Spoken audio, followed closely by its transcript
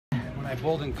my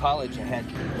Bolden College, I had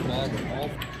all.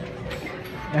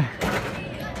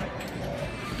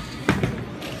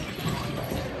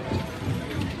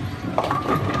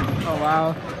 Oh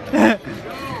wow.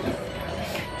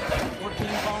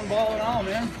 14-pound ball and all,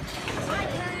 man.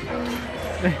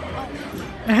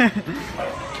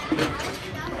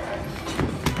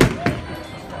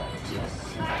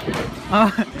 Oh.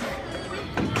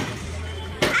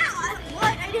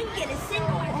 What? I didn't get a single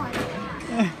one.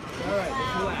 Alright,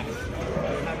 just relax.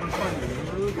 We're having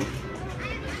fun.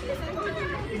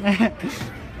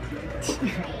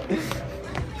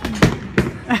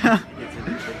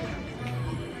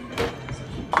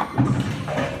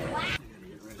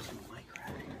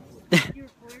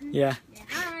 Yeah.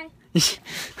 Hi.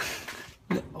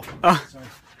 Oh,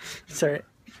 sorry.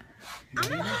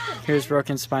 Here's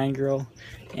Broken Spine Girl.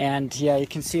 And yeah, you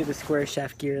can see the square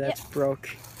shaft gear that's broke.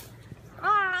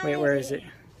 Hi. Wait, where is it?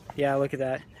 Yeah, look at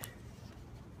that.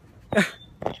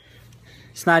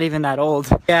 It's not even that old.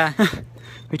 Yeah.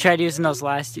 We tried using those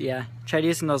last year. Tried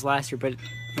using those last year, but it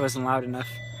wasn't loud enough.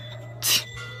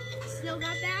 Still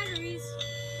got batteries.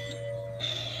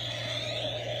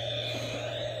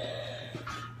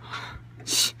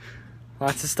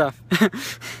 Lots of stuff.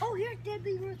 Oh, here's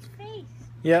Deadly Root's face.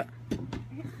 Yeah.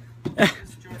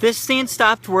 This thing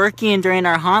stopped working during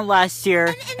our haunt last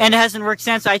year, and it hasn't worked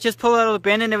since. I just pulled it out of the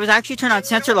bin, and it was actually turned on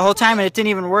sensor the whole time, and it didn't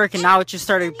even work, and now it just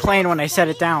started playing when I set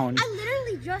it down. I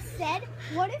literally just said,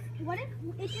 what if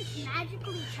it just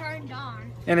magically turned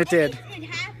on? And it did. It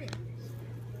happened.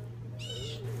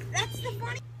 That's the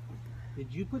funny.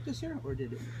 Did you put this here, or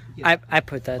did it? I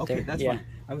put that Okay, there. that's Yeah. fine.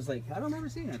 I was like, I don't remember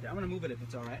seeing that there. I'm gonna move it if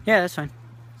it's all right. Yeah, that's fine.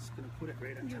 Just gonna put it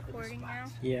right on top of this Recording spot.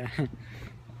 now. Yeah.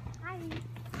 Hi.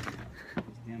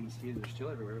 These damn mosquitoes are still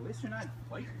everywhere. At least they're not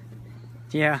biting.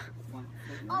 Yeah.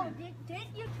 Oh, did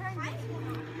you turn this one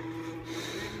on?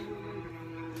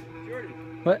 Jordan,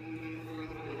 What?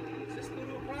 is this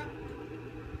little prop?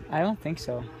 I don't think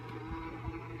so.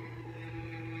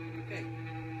 Okay.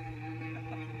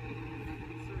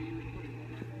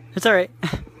 It's all right.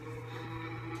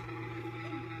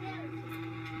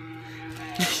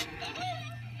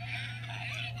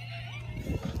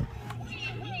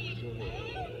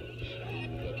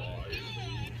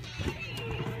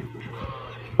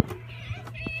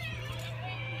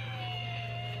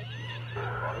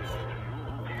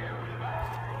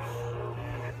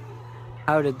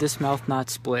 How did this mouth not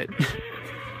split?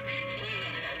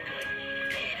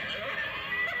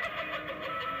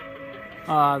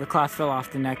 The cloth fell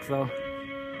off the neck though.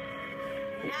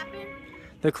 What happened?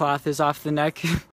 The cloth is off the neck.